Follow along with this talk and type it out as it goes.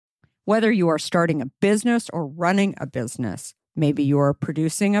Whether you are starting a business or running a business, maybe you are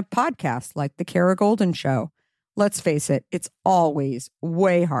producing a podcast like The Kara Golden Show. Let's face it, it's always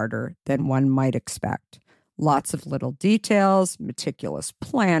way harder than one might expect. Lots of little details, meticulous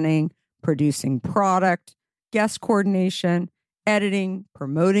planning, producing product, guest coordination, editing,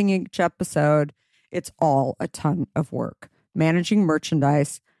 promoting each episode. It's all a ton of work. Managing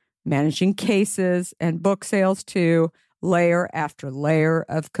merchandise, managing cases and book sales too, layer after layer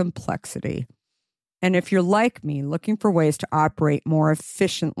of complexity. And if you're like me, looking for ways to operate more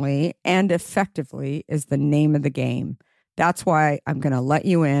efficiently and effectively is the name of the game. That's why I'm going to let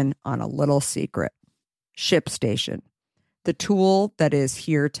you in on a little secret. ShipStation, the tool that is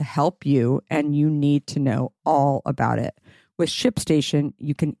here to help you, and you need to know all about it. With ShipStation,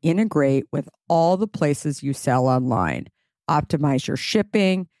 you can integrate with all the places you sell online, optimize your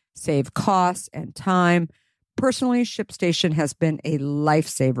shipping, save costs and time. Personally, ShipStation has been a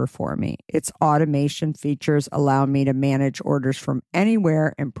lifesaver for me. Its automation features allow me to manage orders from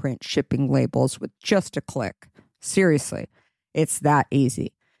anywhere and print shipping labels with just a click. Seriously, it's that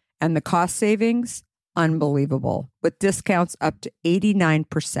easy. And the cost savings? Unbelievable. With discounts up to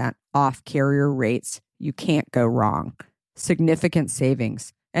 89% off carrier rates, you can't go wrong. Significant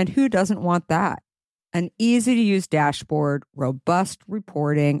savings. And who doesn't want that? An easy-to-use dashboard, robust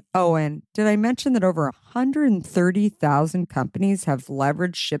reporting. Oh, and did I mention that over 130,000 companies have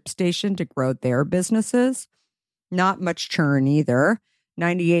leveraged ShipStation to grow their businesses? Not much churn either.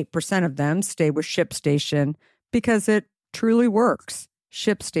 98% of them stay with ShipStation because it truly works.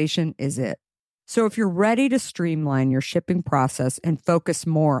 ShipStation is it. So if you're ready to streamline your shipping process and focus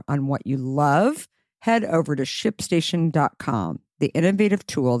more on what you love, head over to ShipStation.com, the innovative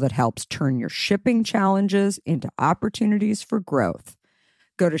tool that helps turn your shipping challenges into opportunities for growth.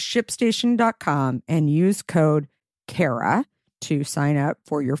 Go to ShipStation.com and use code KARA to sign up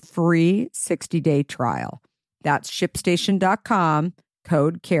for your free 60-day trial. That's ShipStation.com,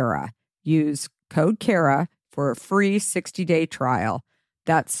 code KARA. Use code KARA for a free 60-day trial.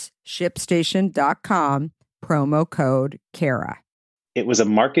 That's ShipStation.com, promo code KARA. It was a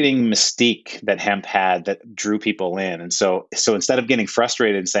marketing mystique that hemp had that drew people in. And so instead of getting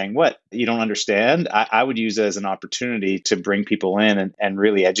frustrated and saying, what, you don't understand? I would use it as an opportunity to bring people in and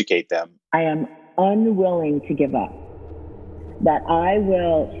really educate them. I am unwilling to give up. That I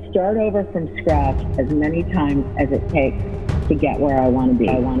will start over from scratch as many times as it takes to get where I want to be.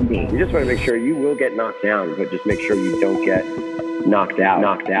 You just want to make sure you will get knocked down, but just make sure you don't get knocked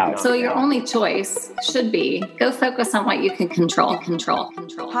out. So your only choice should be go focus on what you can control.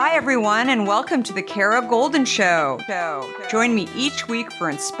 Hi, everyone, and welcome to the Kara Golden Show. Join me each week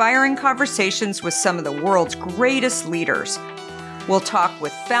for inspiring conversations with some of the world's greatest leaders. We'll talk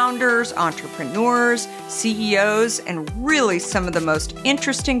with founders, entrepreneurs, CEOs, and really some of the most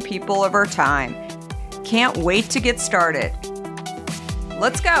interesting people of our time. Can't wait to get started.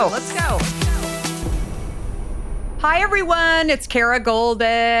 Let's go. Hi, everyone. It's Kara Golden,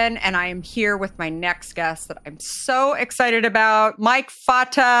 and I am here with my next guest that I'm so excited about, Mike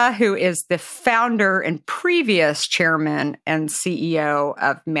Fata, who is the founder and previous chairman and CEO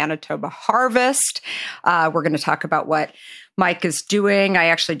of Manitoba Harvest. We're going to talk about what Mike is doing. I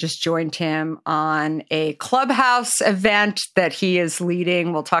actually just joined him on a Clubhouse event that he is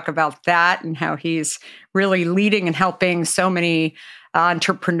leading. We'll talk about that and how he's really leading and helping so many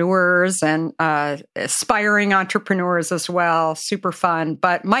entrepreneurs and aspiring entrepreneurs as well. Super fun.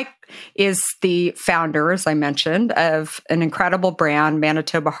 But Mike is the founder, as I mentioned, of an incredible brand,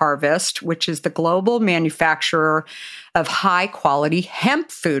 Manitoba Harvest, which is the global manufacturer of high-quality hemp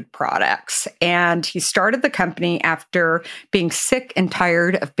food products. And he started the company after being sick and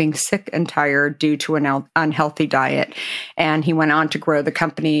tired due to an unhealthy diet. And he went on to grow the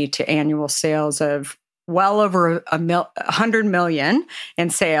company to annual sales of well over 100 million in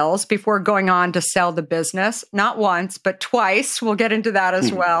sales before going on to sell the business, not once, but twice. We'll get into that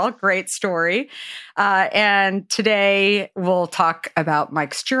as well. Great story. And today we'll talk about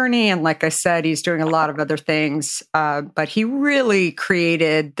Mike's journey. And like I said, he's doing a lot of other things, but he really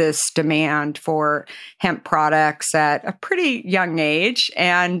created this demand for hemp products at a pretty young age.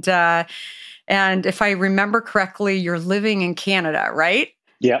 And if I remember correctly, you're living in Canada, right?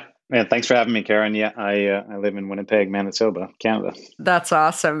 Yep. Yeah, thanks for having me, Karen. Yeah, I live in Winnipeg, Manitoba, Canada. That's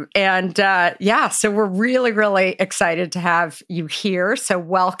awesome. And so we're really, really excited to have you here. So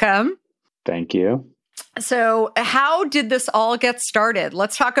welcome. Thank you. So how did this all get started?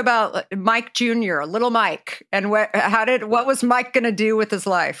 Let's talk about Mike Jr., little Mike, and what was Mike going to do with his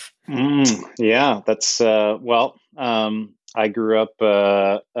life? That's I grew up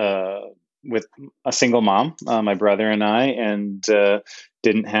with a single mom, my brother and I, and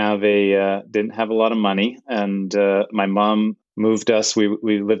didn't have a lot of money, and my mom moved us.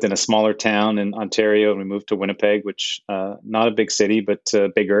 We lived in a smaller town in Ontario, and we moved to Winnipeg, which not a big city, but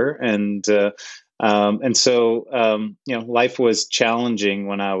bigger. And so life was challenging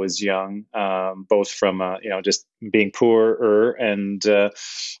when I was young, both from just being poorer and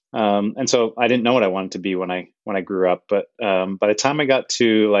so I didn't know what I wanted to be when I grew up. But by the time I got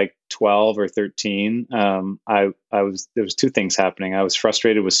to like 12 or 13, there was two things happening. I was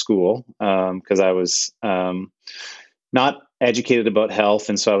frustrated with school because I was not educated about health,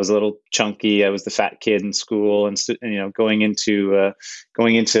 and so I was a little chunky. I was the fat kid in school, and going into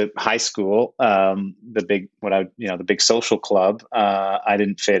high school, the big social club, I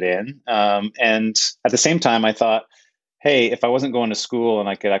didn't fit in. And at the same time, I thought, hey, if I wasn't going to school and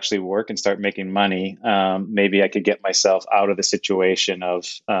I could actually work and start making money, maybe I could get myself out of the situation of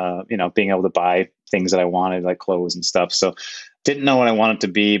being able to buy things that I wanted, like clothes and stuff. So didn't know what I wanted to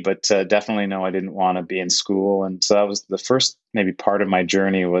be, but definitely know I didn't want to be in school. And so that was the first maybe part of my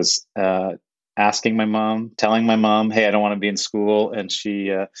journey, was asking my mom, telling my mom, hey, I don't want to be in school. And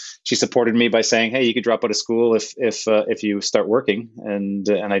she supported me by saying, hey, you could drop out of school if you start working. And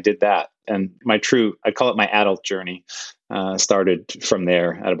I did that. And I call it my adult journey, started from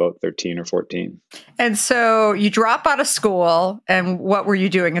there at about 13 or 14. And so you drop out of school, and what were you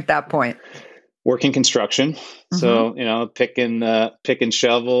doing at that point? Working construction. Mm-hmm. So, pick and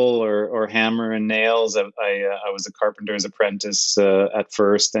shovel or hammer and nails. I was a carpenter's apprentice at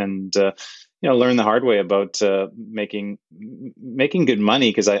first, and learned the hard way about making good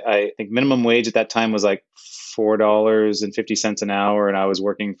money, because I think minimum wage at that time was like $4.50 an hour, and I was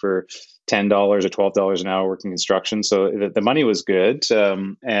working for $10 or $12 an hour working construction. So the money was good,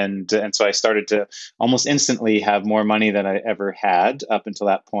 and so I started to almost instantly have more money than I ever had up until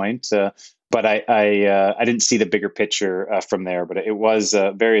that point. But I didn't see the bigger picture from there. But it was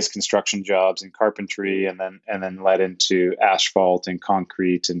various construction jobs and carpentry, and then led into asphalt and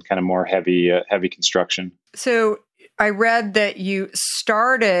concrete and kind of more heavy construction. So I read that you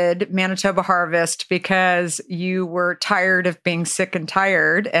started Manitoba Harvest because you were tired of being sick and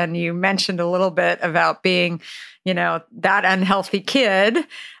tired, and you mentioned a little bit about being, that unhealthy kid.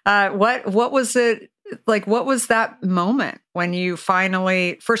 What was it? Like, what was that moment when you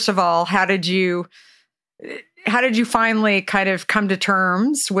finally, first of all, how did you finally kind of come to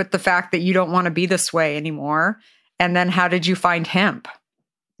terms with the fact that you don't want to be this way anymore? And then how did you find hemp?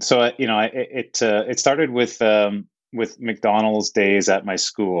 So, it started with McDonald's days at my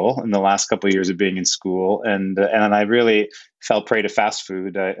school in the last couple of years of being in school. And I really fell prey to fast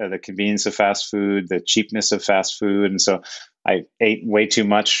food, the convenience of fast food, the cheapness of fast food. And so I ate way too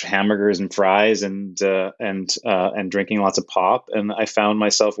much hamburgers and fries and drinking lots of pop. And I found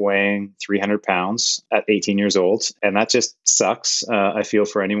myself weighing 300 pounds at 18 years old. And that just sucks. I feel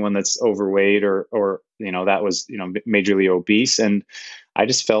for anyone that's overweight or that was, majorly obese. And I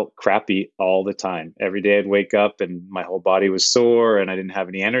just felt crappy all the time. Every day I'd wake up and my whole body was sore, and I didn't have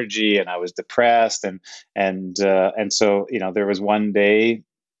any energy, and I was depressed. And so, there was one day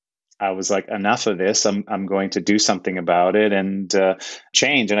I was like, enough of this. I'm going to do something about it and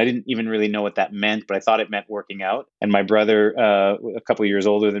change. And I didn't even really know what that meant, but I thought it meant working out. And my brother, a couple of years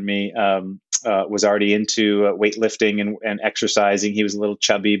older than me, was already into weightlifting and exercising. He was a little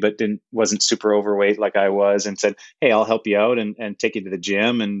chubby, but wasn't super overweight like I was, and said, hey, I'll help you out and take you to the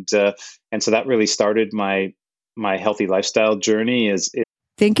gym. And so that really started my healthy lifestyle journey.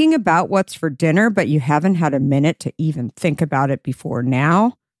 Thinking about what's for dinner, but you haven't had a minute to even think about it before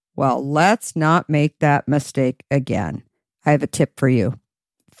now? Well, let's not make that mistake again. I have a tip for you.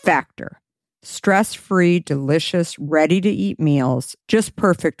 Factor. Stress-free, delicious, ready-to-eat meals, just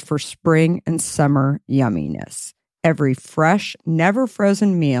perfect for spring and summer yumminess. Every fresh, never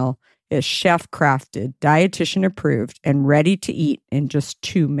frozen meal is chef-crafted, dietitian-approved, and ready to eat in just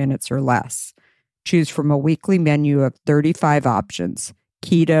 2 minutes or less. Choose from a weekly menu of 35 options: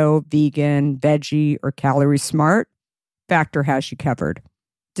 keto, vegan, veggie, or calorie smart. Factor has you covered.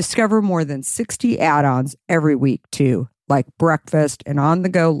 Discover more than 60 add-ons every week, too, like breakfast and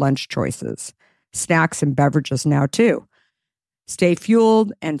on-the-go lunch choices, snacks and beverages now, too. Stay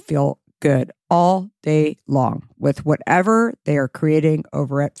fueled and feel good all day long with whatever they are creating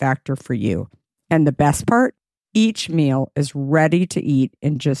over at Factor for you. And the best part? Each meal is ready to eat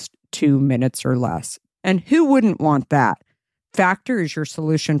in just 2 minutes or less. And who wouldn't want that? Factor is your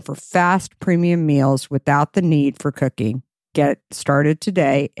solution for fast premium meals without the need for cooking. Get started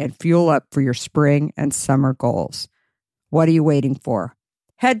today and fuel up for your spring and summer goals. What are you waiting for?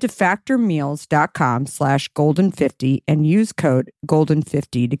 Head to factormeals.com/golden50 and use code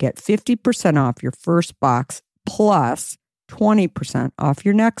golden50 to get 50% off your first box plus 20% off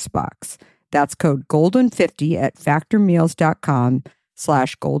your next box. That's code GOLDEN50 at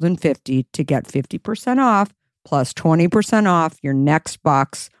factormeals.com/golden50 to get 50% off plus 20% off your next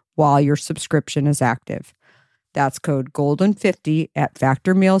box while your subscription is active. That's code GOLDEN50 at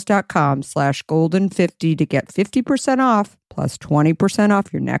factormeals.com/golden50 to get 50% off plus 20%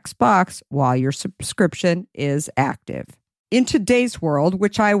 off your next box while your subscription is active. In today's world,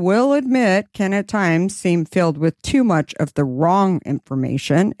 which I will admit can at times seem filled with too much of the wrong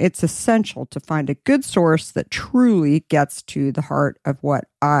information, it's essential to find a good source that truly gets to the heart of what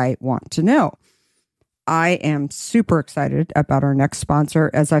I want to know. I am super excited about our next sponsor,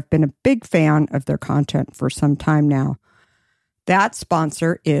 as I've been a big fan of their content for some time now. That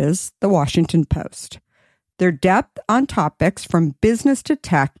sponsor is The Washington Post. Their depth on topics from business to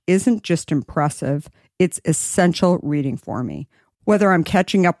tech isn't just impressive, it's essential reading for me. Whether I'm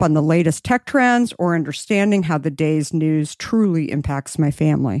catching up on the latest tech trends or understanding how the day's news truly impacts my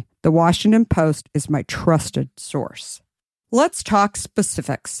family, The Washington Post is my trusted source. Let's talk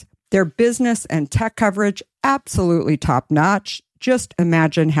specifics. Their business and tech coverage, absolutely top-notch. Just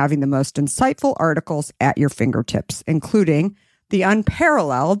imagine having the most insightful articles at your fingertips, including the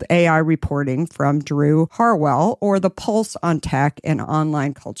unparalleled AI reporting from Drew Harwell or the pulse on tech and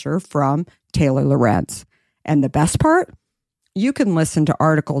online culture from Taylor Lorenz. And the best part? You can listen to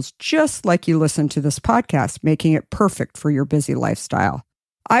articles just like you listen to this podcast, making it perfect for your busy lifestyle.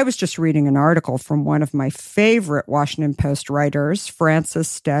 I was just reading an article from one of my favorite Washington Post writers, Frances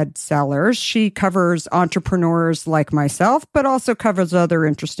Stead Sellers. She covers entrepreneurs like myself, but also covers other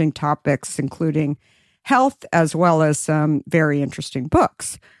interesting topics, including health, as well as some very interesting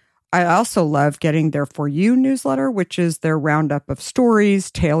books. I also love getting their For You newsletter, which is their roundup of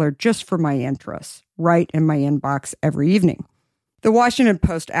stories tailored just for my interests, right in my inbox every evening. The Washington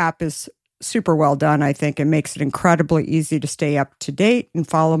Post app is super well done, I think, and makes it incredibly easy to stay up to date and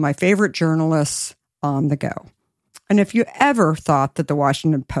follow my favorite journalists on the go. And if you ever thought that the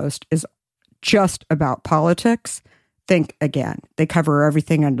Washington Post is just about politics, think again. They cover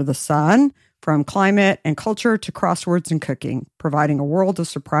everything under the sun, from climate and culture to crosswords and cooking, providing a world of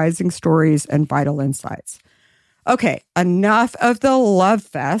surprising stories and vital insights. Okay, enough of the love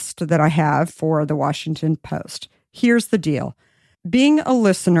fest that I have for the Washington Post. Here's the deal. Being a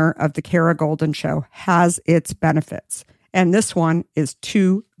listener of the Kara Goldin Show has its benefits, and this one is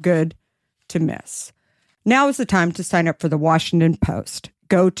too good to miss. Now is the time to sign up for the Washington Post.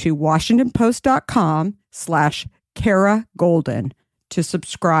 Go to washingtonpost.com/Kara Goldin to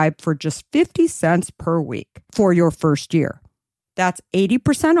subscribe for just 50 cents per week for your first year. That's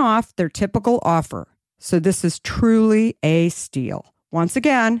 80% off their typical offer. So this is truly a steal. Once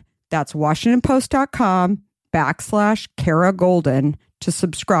again, that's washingtonpost.com/Kara Goldin to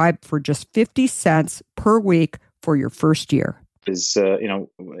subscribe for just 50 cents per week for your first year.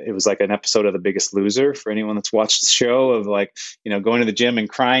 It was like an episode of The Biggest Loser for anyone that's watched the show, of like, going to the gym and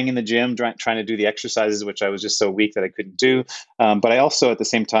crying in the gym, trying to do the exercises, which I was just so weak that I couldn't do. But I also at the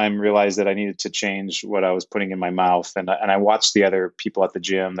same time realized that I needed to change what I was putting in my mouth. And I watched the other people at the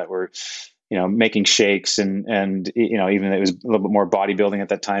gym that were, making shakes and even it was a little bit more bodybuilding at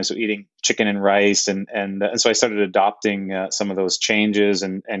that time. So eating chicken and rice. And so I started adopting some of those changes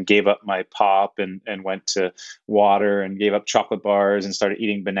and gave up my pop and went to water and gave up chocolate bars and started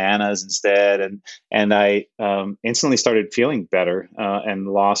eating bananas instead. And I instantly started feeling better and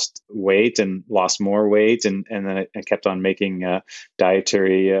lost weight and lost more weight. And then I kept on making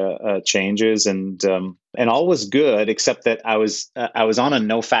dietary changes and all was good, except that I was on a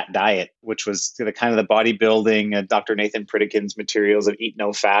no-fat diet, which was the kind of the bodybuilding, Dr. Nathan Pritikin's materials of eat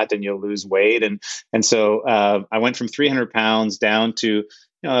no fat and you'll lose weight. And so I went from 300 pounds down to,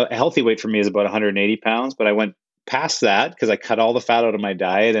 a healthy weight for me is about 180 pounds, but I went past that because I cut all the fat out of my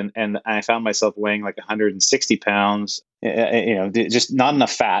diet and I found myself weighing like 160 pounds, just not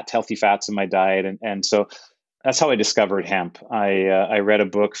enough healthy fats in my diet. And so that's how I discovered hemp. I read a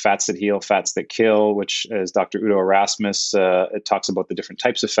book, Fats That Heal, Fats That Kill, which is Dr. Udo Erasmus. It talks about the different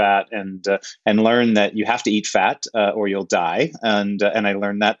types of fat and learned that you have to eat fat or you'll die. And I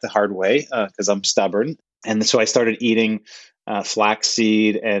learned that the hard way because I'm stubborn. And so I started eating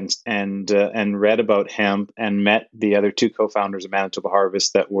flaxseed and read about hemp and met the other two co-founders of Manitoba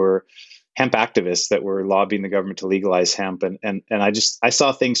Harvest that were hemp activists that were lobbying the government to legalize hemp. And I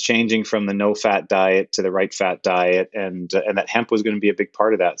saw things changing from the no fat diet to the right fat diet and that hemp was going to be a big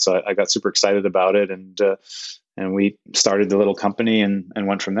part of that. So I got super excited about it and we started the little company and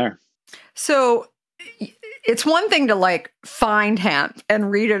went from there. So it's one thing to like find hemp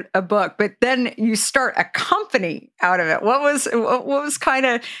and read a book, but then you start a company out of it. What was kind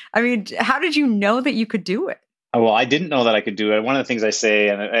of, how did you know that you could do it? Well, I didn't know that I could do it. One of the things I say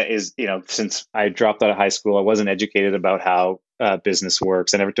is, since I dropped out of high school, I wasn't educated about how business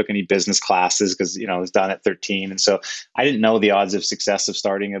works. I never took any business classes because, I was done at 13. And so I didn't know the odds of success of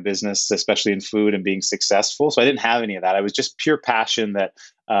starting a business, especially in food and being successful. So I didn't have any of that. I was just pure passion that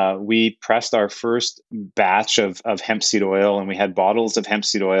we pressed our first batch of hemp seed oil, and we had bottles of hemp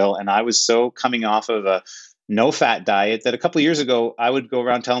seed oil. And I was so coming off of a no fat diet that a couple of years ago I would go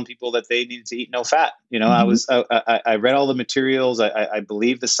around telling people that they needed to eat no fat. I read all the materials, I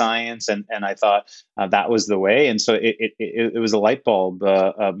believed the science, and I thought that was the way. And so it was a light bulb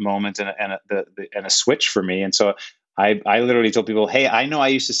moment and a switch for me. And so I literally told people, hey, I know I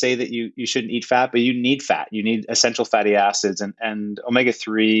used to say that you shouldn't eat fat, but you need fat. You need essential fatty acids, and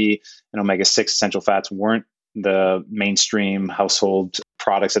omega-3 and omega-6 essential fats weren't the mainstream household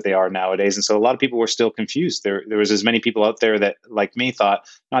products that they are nowadays. And so a lot of people were still confused. There was as many people out there that, like me, thought,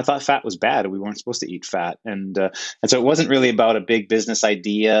 no, I thought fat was bad. We weren't supposed to eat fat. And so it wasn't really about a big business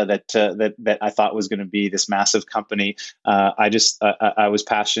idea that I thought was going to be this massive company. I was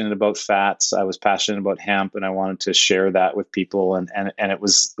passionate about fats. I was passionate about hemp, and I wanted to share that with people. And it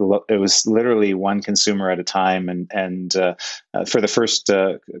was literally one consumer at a time. And for the first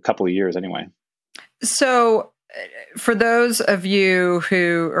couple of years anyway. So for those of you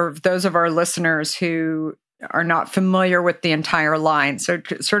or those of our listeners who are not familiar with the entire line, so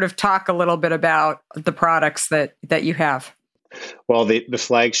sort of talk a little bit about the products that you have. Well, the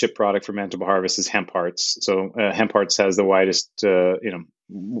flagship product for Manitoba Harvest is Hemp Hearts. So Hemp Hearts has the widest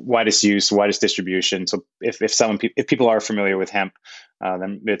use, widest distribution. So if people are familiar with hemp,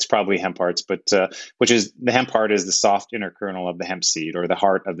 then it's probably Hemp Hearts. But which is the hemp heart is the soft inner kernel of the hemp seed, or the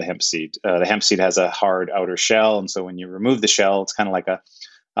heart of the hemp seed. The hemp seed has a hard outer shell, and so when you remove the shell, it's kind of like a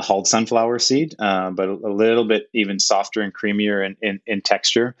hulled sunflower seed, but a little bit even softer and creamier in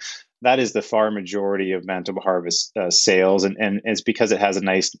texture. That is the far majority of Manitoba Harvest sales, and it's because it has a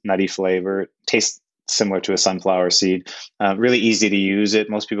nice nutty flavor. It tastes similar to a sunflower seed. Really easy to use it.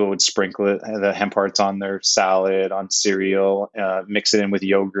 Most people would sprinkle the hemp hearts on their salad, on cereal, mix it in with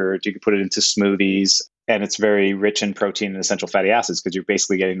yogurt. You could put it into smoothies, and it's very rich in protein and essential fatty acids because you're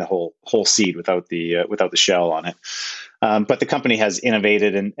basically getting the whole seed without the shell on it. But the company has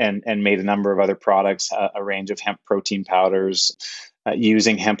innovated and made a number of other products, a range of hemp protein powders,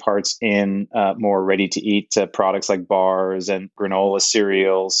 using hemp hearts in more ready-to-eat products like bars and granola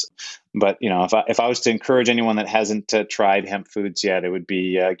cereals. But if I was to encourage anyone that hasn't tried hemp foods yet, it would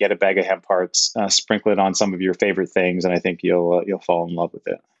be get a bag of hemp hearts, sprinkle it on some of your favorite things, and I think you'll fall in love with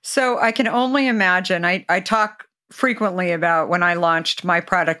it. So I can only imagine. I talk frequently about when I launched my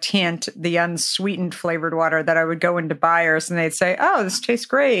product Hint, the unsweetened flavored water, that I would go into buyers and they'd say, "Oh, this tastes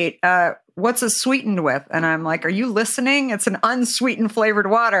great. What's it sweetened with?" And I'm like, "Are you listening? It's an unsweetened flavored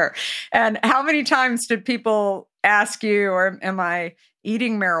water." And how many times did people ask you, or am I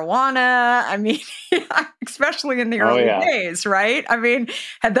eating marijuana? I mean, especially in the early days, right? I mean,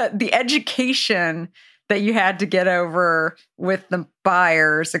 had the education that you had to get over with the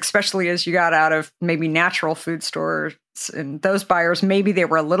buyers, especially as you got out of maybe natural food stores, and those buyers, maybe they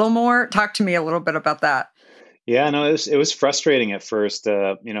were a little more. Talk to me a little bit about that. Yeah, no, it was frustrating at first,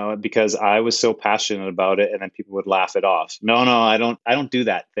 because I was so passionate about it, and then people would laugh it off. No, I don't do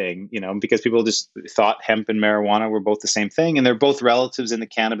that thing, because people just thought hemp and marijuana were both the same thing, and they're both relatives in the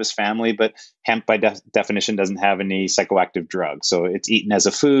cannabis family. But hemp, by definition, doesn't have any psychoactive drugs, so it's eaten as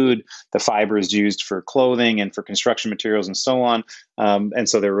a food. The fiber is used for clothing and for construction materials and so on, and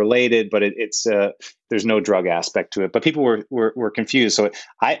so they're related. But it's there's no drug aspect to it. But people were confused. So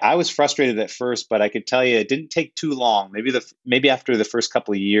I was frustrated at first, but I could tell you it didn't take too long. Maybe after the first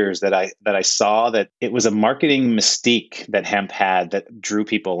couple of years that I saw that it was a marketing mystique that hemp had that drew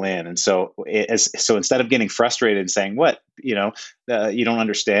people in. And so instead of getting frustrated and saying, "What, you don't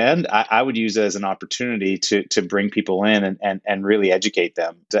understand," I would use it as an opportunity to bring people in and really educate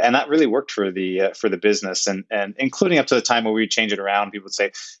them. And that really worked for the business, and including up to the time where we would change it around. People would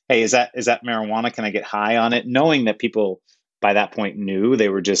say, "Hey, is that marijuana? Can I get high on it?" Knowing that people by that point knew they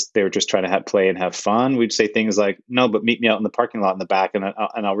were just trying to play and have fun. We'd say things like, "No, but meet me out in the parking lot in the back, and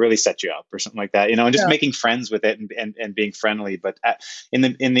I'll really set you up," or something like that. And just making friends with it and being friendly. But in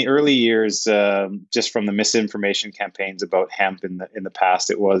the early years, just from the misinformation campaigns about hemp in the past,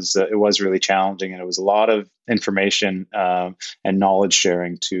 it was really challenging, and it was a lot of information and knowledge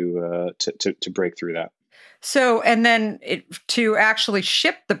sharing to break through that. So, and then to actually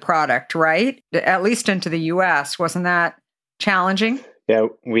ship the product, right? At least into the US, wasn't that challenging? Yeah,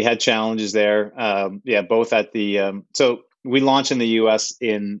 we had challenges there. Both at the, so we launched in the US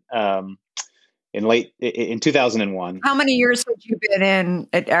in in 2001. How many years had you been in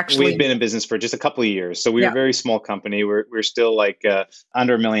it actually? We'd been in business for just a couple of years. So we were a very small company. We're still like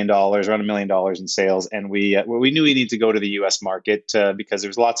under $1 million, around $1 million in sales. And we knew we needed to go to the US market because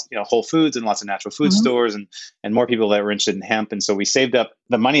there's lots, Whole Foods and lots of natural food stores and more people that were interested in hemp. And so we saved up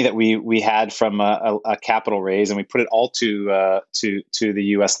the money that we had from a capital raise, and we put it all to the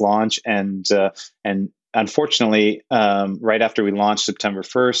US launch. And unfortunately, right after we launched September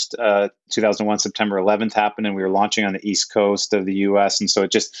 1st, 2001, September 11th happened, and we were launching on the East Coast of the US. And so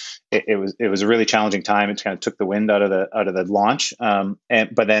it was a really challenging time. It kind of took the wind out of the launch.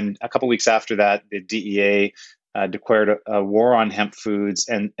 But then a couple of weeks after that, the DEA declared a war on hemp foods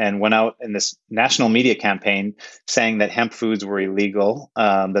and went out in this national media campaign saying that hemp foods were illegal,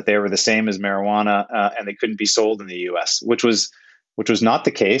 that they were the same as marijuana, and they couldn't be sold in the US, which was not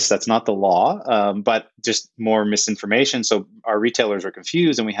the case. That's not the law, but just more misinformation. So our retailers were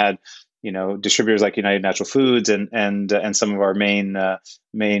confused, and we had, distributors like United Natural Foods and some of our main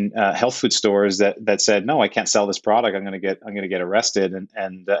health food stores that said, no, I can't sell this product. I'm going to get arrested.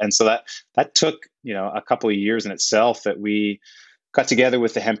 And so that took, a couple of years in itself that we got together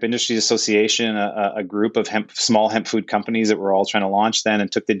with the Hemp Industries Association, a group of small hemp food companies that were all trying to launch then,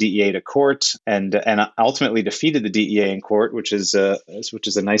 and took the DEA to court and ultimately defeated the DEA in court, which is a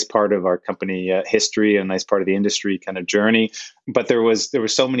nice part of our company history and a nice part of the industry kind of journey. But there were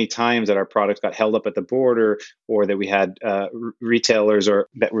so many times that our products got held up at the border, or that we had retailers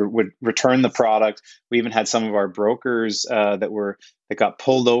would return the product. We even had some of our brokers that got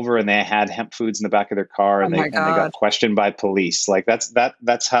pulled over, and they had hemp foods in the back of their car, and they got questioned by police. Like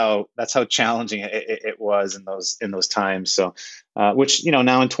that's how challenging it was in those times. So, which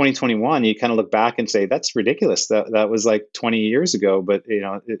now in 2021, you kind of look back and say that's ridiculous. That was like 20 years ago, but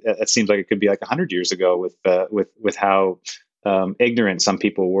it seems like it could be like 100 years ago with how ignorant some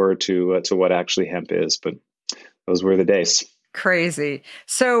people were to what actually hemp is. But those were the days. Crazy.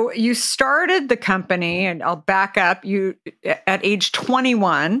 So you started the company, and I'll back up, you at age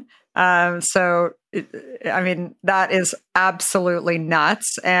 21. So, that is absolutely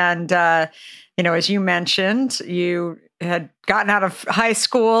nuts. And, as you mentioned, you had gotten out of high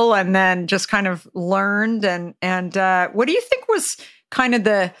school and then just kind of learned. And what do you think was kind of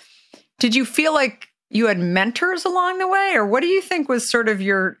did you feel like you had mentors along the way, or what do you think was sort of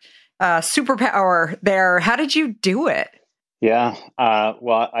your superpower there? How did you do it? Yeah.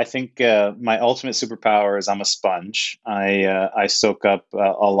 Well, I think my ultimate superpower is I'm a sponge. I soak up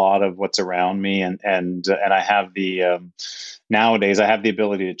a lot of what's around me, and I have nowadays I have the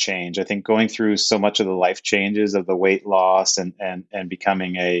ability to change. I think going through so much of the life changes of the weight loss and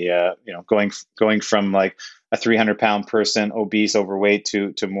becoming going from like a 300-pound person, obese, overweight,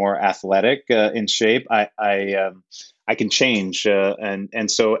 to more athletic in shape. I can change.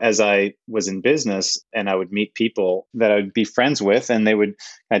 And so as I was in business and I would meet people that I would be friends with, and they would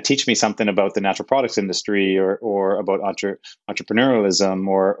teach me something about the natural products industry or about entrepreneurialism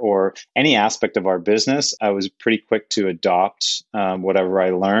or any aspect of our business, I was pretty quick to adopt whatever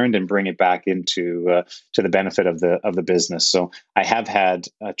I learned and bring it back into to the benefit of the business. So I have had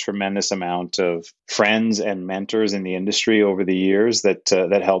a tremendous amount of friends and mentors in the industry over the years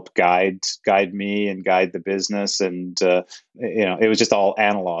that helped guide me and guide the business. And it was just all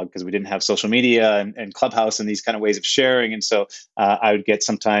analog because we didn't have social media and Clubhouse and these kind of ways of sharing. And so I would get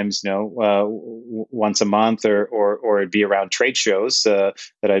sometimes, once a month or it'd be around trade shows that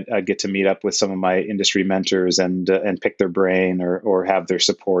I'd get to meet up with some of my industry mentors and pick their brain or have their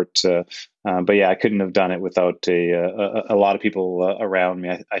support. But yeah, I couldn't have done it without a lot of people around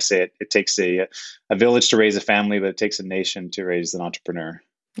me. I say it takes a village to raise a family, but it takes a nation to raise an entrepreneur.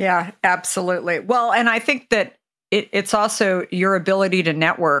 Yeah, absolutely. Well, and I think that it's also your ability to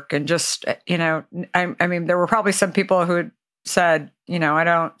network and just, there were probably some people who said,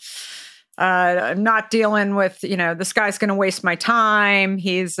 I'm not dealing with, this guy's going to waste my time.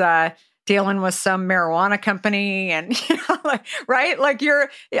 He's dealing with some marijuana company and, right? Like you're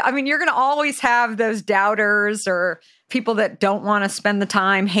going to always have those doubters or people that don't want to spend the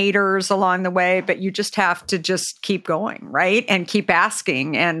time, haters along the way, but you just have to just keep going, right? And keep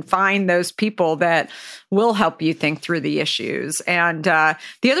asking and find those people that will help you think through the issues. And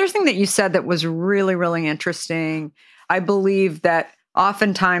the other thing that you said that was really, really interesting, I believe that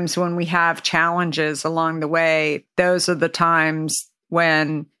oftentimes when we have challenges along the way, those are the times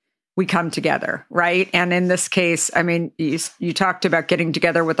when we come together, right? And in this case, you talked about getting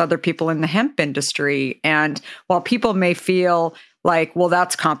together with other people in the hemp industry. And while people may feel like, well,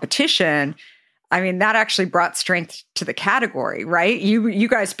 that's competition, that actually brought strength to the category, right? You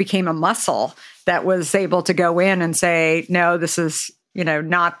guys became a muscle that was able to go in and say, no, this is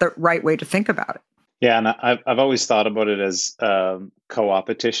not the right way to think about it. Yeah, and I've always thought about it as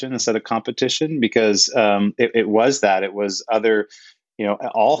co-opetition instead of competition, because it was that. It was other,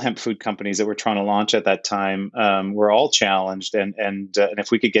 all hemp food companies that were trying to launch at that time were all challenged, and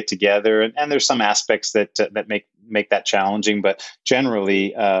if we could get together, and there's some aspects that make that challenging, but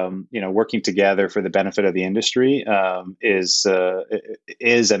generally, working together for the benefit of the industry is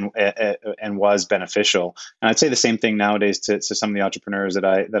and was beneficial. And I'd say the same thing nowadays to some of the entrepreneurs that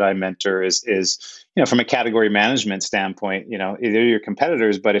I mentor is from a category management standpoint, either your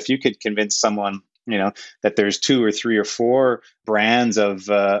competitors, but if you could convince someone, that there's 2 or 3 or 4 brands of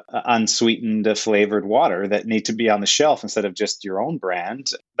unsweetened flavored water that need to be on the shelf instead of just your own brand,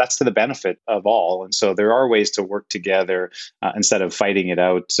 that's to the benefit of all. And so there are ways to work together instead of fighting it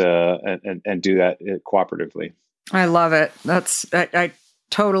out and do that cooperatively. I love it. I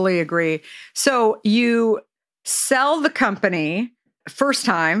totally agree. So you sell the company first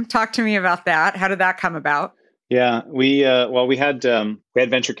time. Talk to me about that. How did that come about? Yeah, we had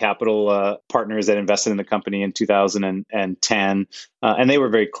venture capital partners that invested in the company in 2010, and they were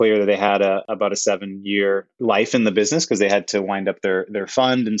very clear that they had about a 7-year life in the business because they had to wind up their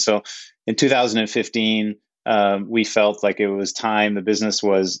fund. And so in 2015, we felt like it was time. The business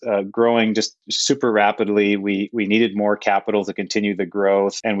was growing just super rapidly. We needed more capital to continue the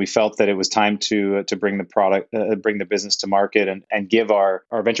growth, and we felt that it was time to bring the business to market and give our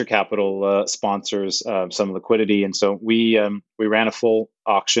venture capital sponsors some liquidity. And so we ran a full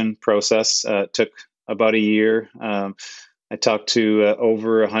auction process. Took about a year. I talked to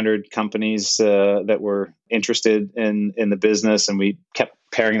over 100 companies that were interested in the business, and we kept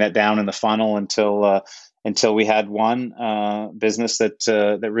paring that down in the funnel until we had one business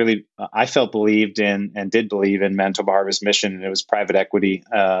that really I felt believed in and did believe in Manitoba Harvest mission, and it was private equity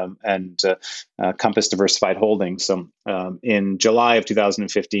and Compass Diversified Holdings. So in July of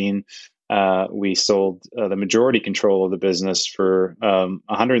 2015, we sold the majority control of the business for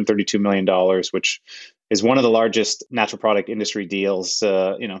 $132 million, which is one of the largest natural product industry deals.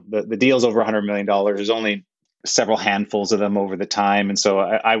 The deals over $100 million, there's only several handfuls of them over the time. And so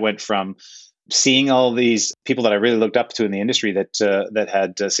I went from seeing all these people that I really looked up to in the industry that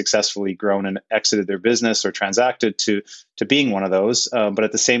had successfully grown and exited their business or transacted to being one of those. But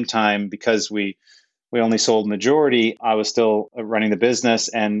at the same time, because we only sold majority, I was still running the business,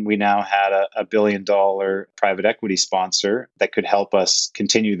 and we now had a $1 billion private equity sponsor that could help us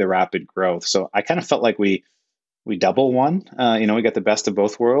continue the rapid growth. So I kind of felt like we double won. We got the best of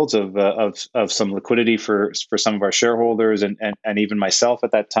both worlds of some liquidity for some of our shareholders and even myself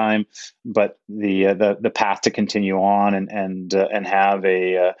at that time, but the path to continue on and have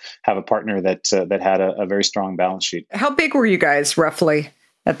a partner that had a very strong balance sheet. How big were you guys roughly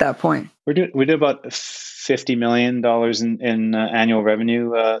at that point? We did about $50 million in annual revenue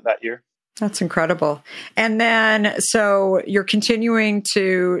that year. That's incredible. And then, so you're continuing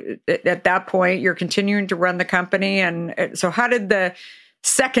to, at that point, you're continuing to run the company. And so how did the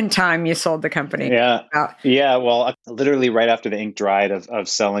second time you sold the company? Yeah. Well, literally right after the ink dried of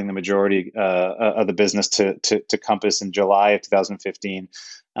selling the majority of the business to Compass in July of 2015,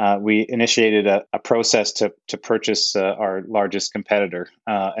 we initiated a process to purchase our largest competitor.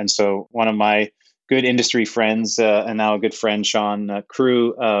 And so one of my good industry friends and now a good friend, Sean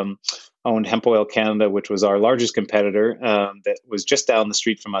Crew, owned Hemp Oil Canada, which was our largest competitor that was just down the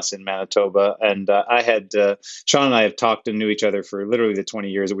street from us in Manitoba. And Sean and I have talked and knew each other for literally the 20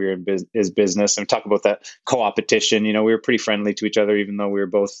 years that we were in his business. And we talk about that co-opetition. We were pretty friendly to each other, even though we were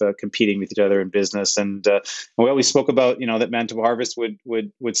both competing with each other in business. And we always spoke about, that Manitoba Harvest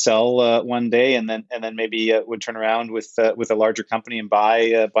would sell one day, and then maybe would turn around with a larger company and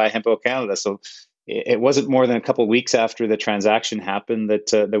buy Hemp Oil Canada. So it wasn't more than a couple of weeks after the transaction happened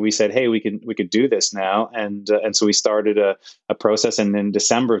that we said, "Hey, we could do this now," and so we started a process. And in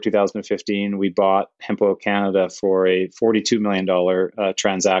December of 2015, we bought Hemp Oil Canada for a $42 million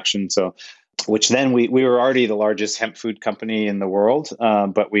transaction. So, which then we were already the largest hemp food company in the world,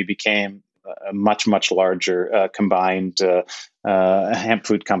 but we became a much larger combined hemp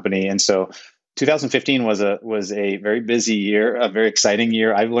food company. And so 2015 was a very busy year, a very exciting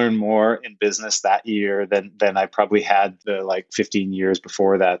year. I've learned more in business that year than I probably had the 15 years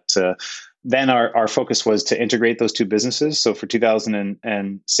before that. Then our focus was to integrate those two businesses. So for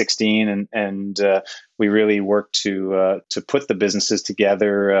 2016, and we really worked to put the businesses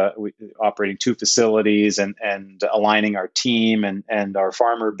together, operating 2 facilities and aligning our team and our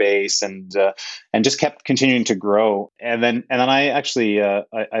farmer base and just kept continuing to grow. And then I actually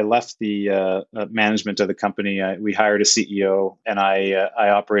I left the management of the company. We hired a CEO, and I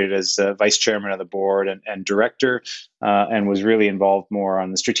operated as vice chairman of the board and director, and was really involved more on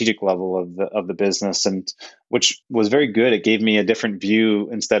the strategic level of the business, and which was very good. It gave me a different view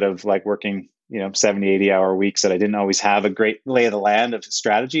instead of like working 70, 80-hour weeks that I didn't always have a great lay of the land of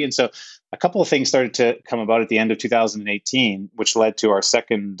strategy. And so a couple of things started to come about at the end of 2018, which led to our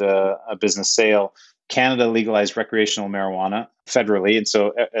second business sale. Canada legalized recreational marijuana federally. And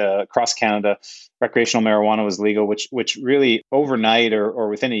so across Canada, recreational marijuana was legal, which really overnight or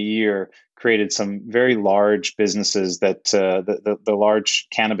within a year created some very large businesses that the large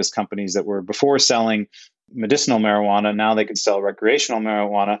cannabis companies that were before selling medicinal marijuana, now they could sell recreational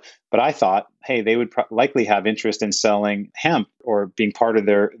marijuana. But I thought, hey, they would likely have interest in selling hemp or being part of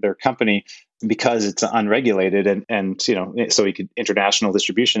their company because it's unregulated and so international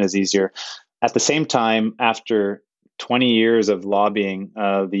distribution is easier. At the same time, after 20 years of lobbying,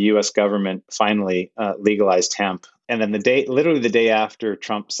 the U.S. government finally legalized hemp. And then literally the day after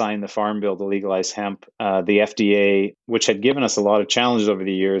Trump signed the Farm Bill to legalize hemp, the FDA, which had given us a lot of challenges over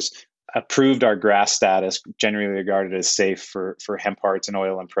the years, approved our GRAS status, generally regarded as safe for hemp hearts and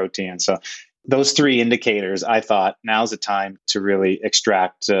oil and protein. So those 3 indicators, I thought now's the time to really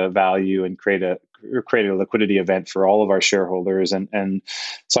extract value and create a liquidity event for all of our shareholders. And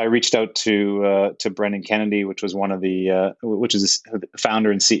so I reached out to Brendan Kennedy, which is the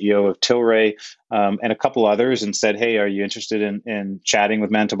founder and CEO of Tilray, and a couple others, and said, hey, are you interested in chatting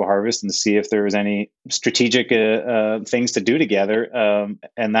with Manitoba Harvest and to see if there was any strategic things to do together?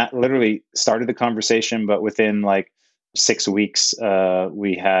 And that literally started the conversation, but within like 6 weeks,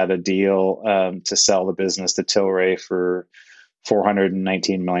 we had a deal to sell the business to Tilray for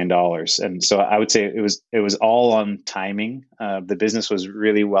 $419 million. And so I would say it was all on timing. The business was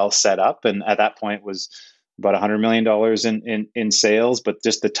really well set up, and at that point was about $100 million in sales. But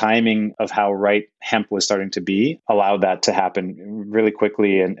just the timing of how right hemp was starting to be allowed that to happen really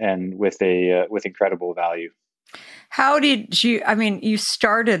quickly and with incredible value. How did you, you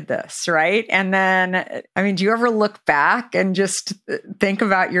started this, right? And then, do you ever look back and just think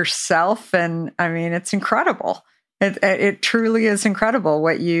about yourself? And it's incredible. It truly is incredible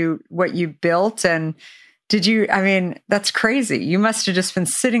what you built. And did you, that's crazy. You must have just been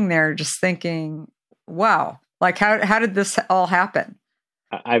sitting there just thinking, wow, like how did this all happen?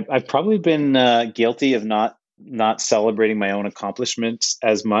 I've probably been guilty of not celebrating my own accomplishments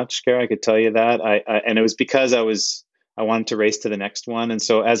as much, Kara. I could tell you that. And it was because I wanted to race to the next one. And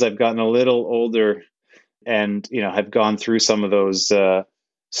so as I've gotten a little older and, have gone through some of those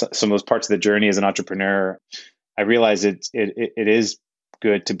parts of the journey as an entrepreneur, I realize it is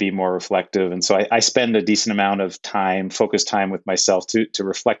good to be more reflective. And so I spend a decent amount of time, focused time with myself to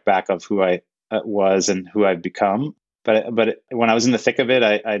reflect back of who I was and who I've become. But when I was in the thick of it,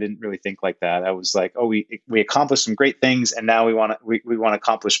 I didn't really think like that. I was like, oh, we accomplished some great things, and now we want to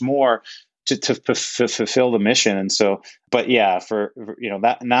accomplish more to fulfill the mission. And so, but yeah, for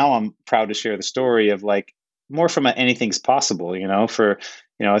that now I'm proud to share the story of like more from anything's possible, for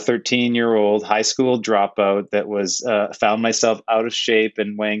a 13-year-old high school dropout that was found myself out of shape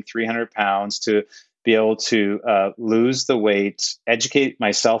and weighing 300 pounds to be able to lose the weight, educate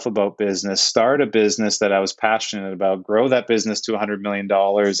myself about business, start a business that I was passionate about, grow that business to $100 million,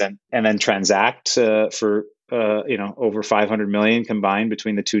 and then transact for over $500 million combined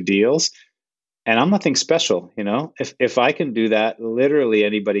between the 2 deals. And I'm nothing special, If I can do that, literally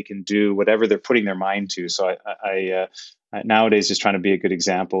anybody can do whatever they're putting their mind to. So I nowadays just trying to be a good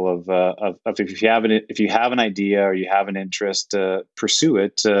example of if you have an idea or you have an interest, pursue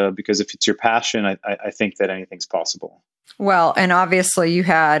it, because if it's your passion, I think that anything's possible. Well, and obviously you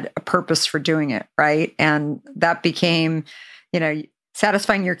had a purpose for doing it, right? And that became,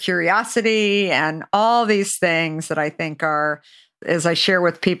 satisfying your curiosity and all these things that I think are, as I share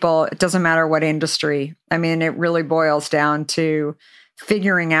with people, it doesn't matter what industry. It really boils down to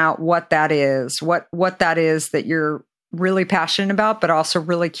figuring out what that is, what that is that you're really passionate about, but also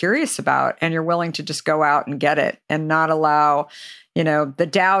really curious about. And you're willing to just go out and get it and not allow, the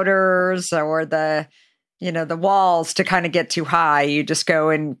doubters or the walls to kind of get too high. You just go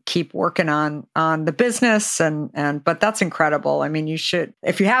and keep working on the business. But that's incredible. You should,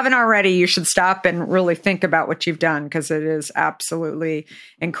 if you haven't already, you should stop and really think about what you've done, because it is absolutely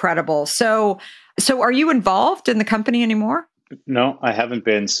incredible. So are you involved in the company anymore? No, I haven't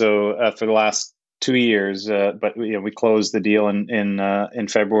been. So for the last 2 years, but we closed the deal in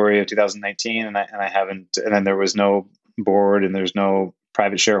February of 2019, and I haven't. And then there was no board, and there's no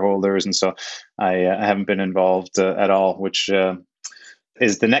private shareholders, and so I haven't been involved at all, which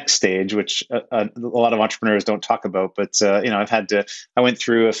is the next stage, which a lot of entrepreneurs don't talk about. But I went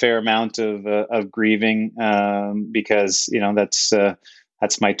through a fair amount of grieving because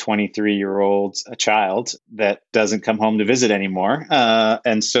that's my 23-year-old child that doesn't come home to visit anymore.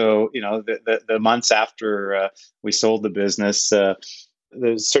 And so, the months after we sold the business, there's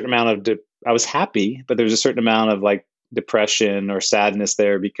a certain amount of, I was happy, but there's a certain amount of like depression or sadness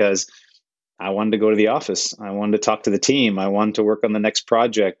there because I wanted to go to the office. I wanted to talk to the team. I wanted to work on the next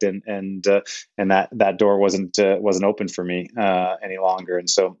project, and that door wasn't open for me any longer. And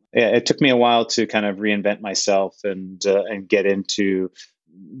so it took me a while to kind of reinvent myself and get into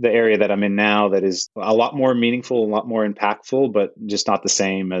the area that I'm in now, that is a lot more meaningful, a lot more impactful, but just not the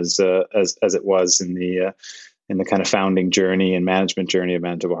same as it was in the kind of founding journey and management journey of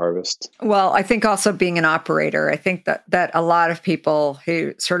Manitoba Harvest. Well, I think also being an operator, I think that a lot of people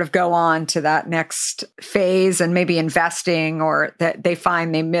who sort of go on to that next phase and maybe investing, or that they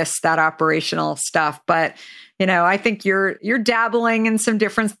find they miss that operational stuff. But I think you're dabbling in some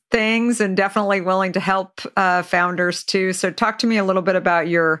different things and definitely willing to help founders too. So talk to me a little bit about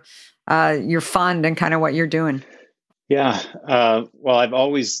your fund and kind of what you're doing. Yeah. Well, I've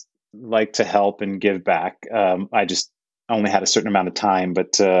always liked to help and give back. I just only had a certain amount of time,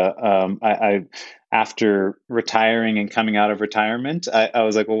 but I after retiring and coming out of retirement, I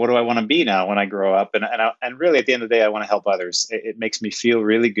was like, well, what do I want to be now when I grow up? And really at the end of the day, I want to help others. It makes me feel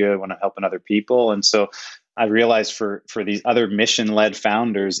really good when I'm helping other people. And so I realized for these other mission-led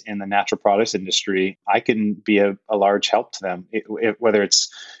founders in the natural products industry, I can be a large help to them, whether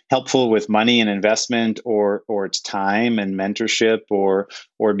it's helpful with money and investment, or it's time and mentorship, or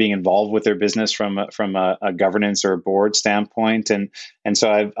being involved with their business from a governance or a board standpoint. And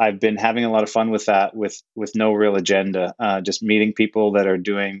so I've been having a lot of fun with that, with no real agenda, just meeting people that are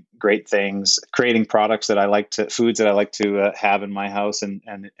doing great things, creating products that I like to, foods that I like to have in my house and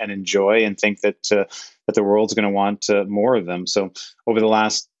enjoy, and think that the world's going to want more of them. So over the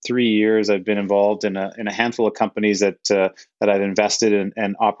last 3 years, I've been involved in a handful of companies that I've invested in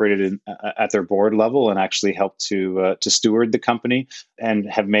and operated in at their board level, and actually helped to steward the company, and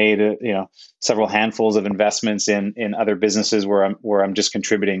have made several handfuls of investments in other businesses where I'm just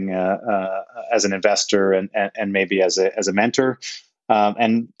contributing as an investor and maybe as a mentor.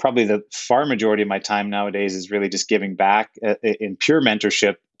 And probably the far majority of my time nowadays is really just giving back in pure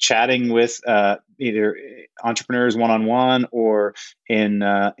mentorship, chatting with either entrepreneurs one-on-one, or in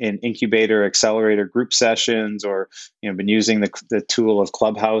incubator accelerator group sessions, or been using the tool of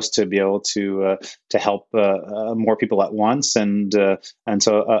Clubhouse to be able to help more people at once. And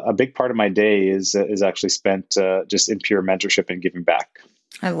so a big part of my day is actually spent just in pure mentorship and giving back.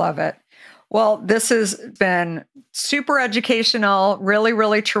 I love it. Well, this has been super educational, really,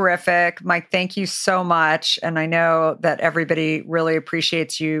 really terrific. Mike, thank you so much. And I know that everybody really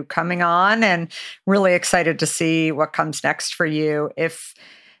appreciates you coming on, and really excited to see what comes next for you. If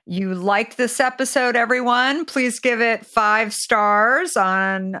you liked this episode, everyone, please give it 5 stars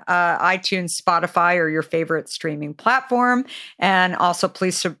on iTunes, Spotify, or your favorite streaming platform. And also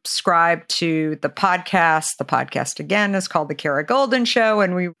please subscribe to the podcast. The podcast, again, is called The Kara Goldin Show,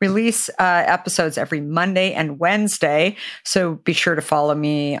 and we release episodes every Monday and Wednesday. So be sure to follow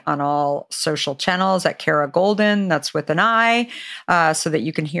me on all social channels at Kara Goldin, that's with an I, so that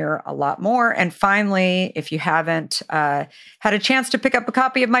you can hear a lot more. And finally, if you haven't had a chance to pick up a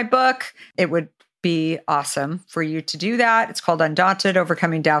copy of my book, it would be awesome for you to do that. It's called Undaunted: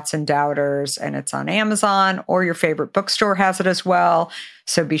 Overcoming Doubts and Doubters, and it's on Amazon, or your favorite bookstore has it as well.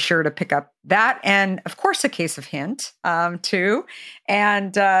 So be sure to pick up that. And of course, a case of Hint too.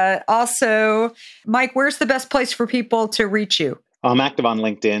 And also, Mike, where's the best place for people to reach you? I'm active on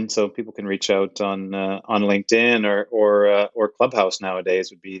LinkedIn, so people can reach out on LinkedIn or Clubhouse nowadays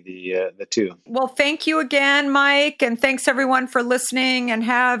would be the two. Well, thank you again, Mike, and thanks everyone for listening, and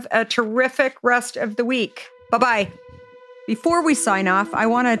have a terrific rest of the week. Bye-bye. Before we sign off, I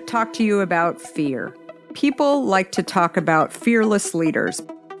want to talk to you about fear. People like to talk about fearless leaders,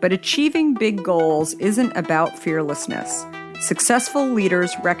 but achieving big goals isn't about fearlessness. Successful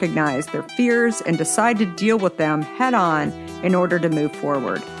leaders recognize their fears and decide to deal with them head on in order to move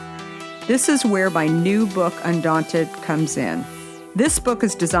forward. This is where my new book, Undaunted, comes in. This book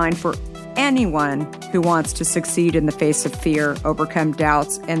is designed for anyone who wants to succeed in the face of fear, overcome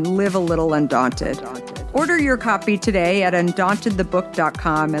doubts, and live a little undaunted. Order your copy today at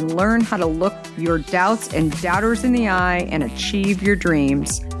undauntedthebook.com and learn how to look your doubts and doubters in the eye and achieve your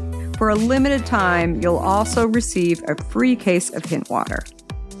dreams. For a limited time, you'll also receive a free case of hint water.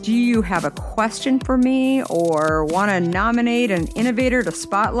 Do you have a question for me or want to nominate an innovator to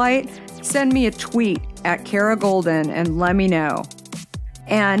spotlight? Send me a tweet at Kara Golden and let me know.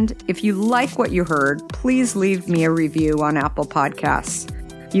 And if you like what you heard, please leave me a review on Apple Podcasts.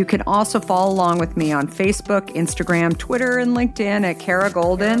 You can also follow along with me on Facebook, Instagram, Twitter, and LinkedIn at Kara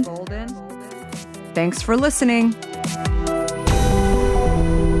Golden. Thanks for listening.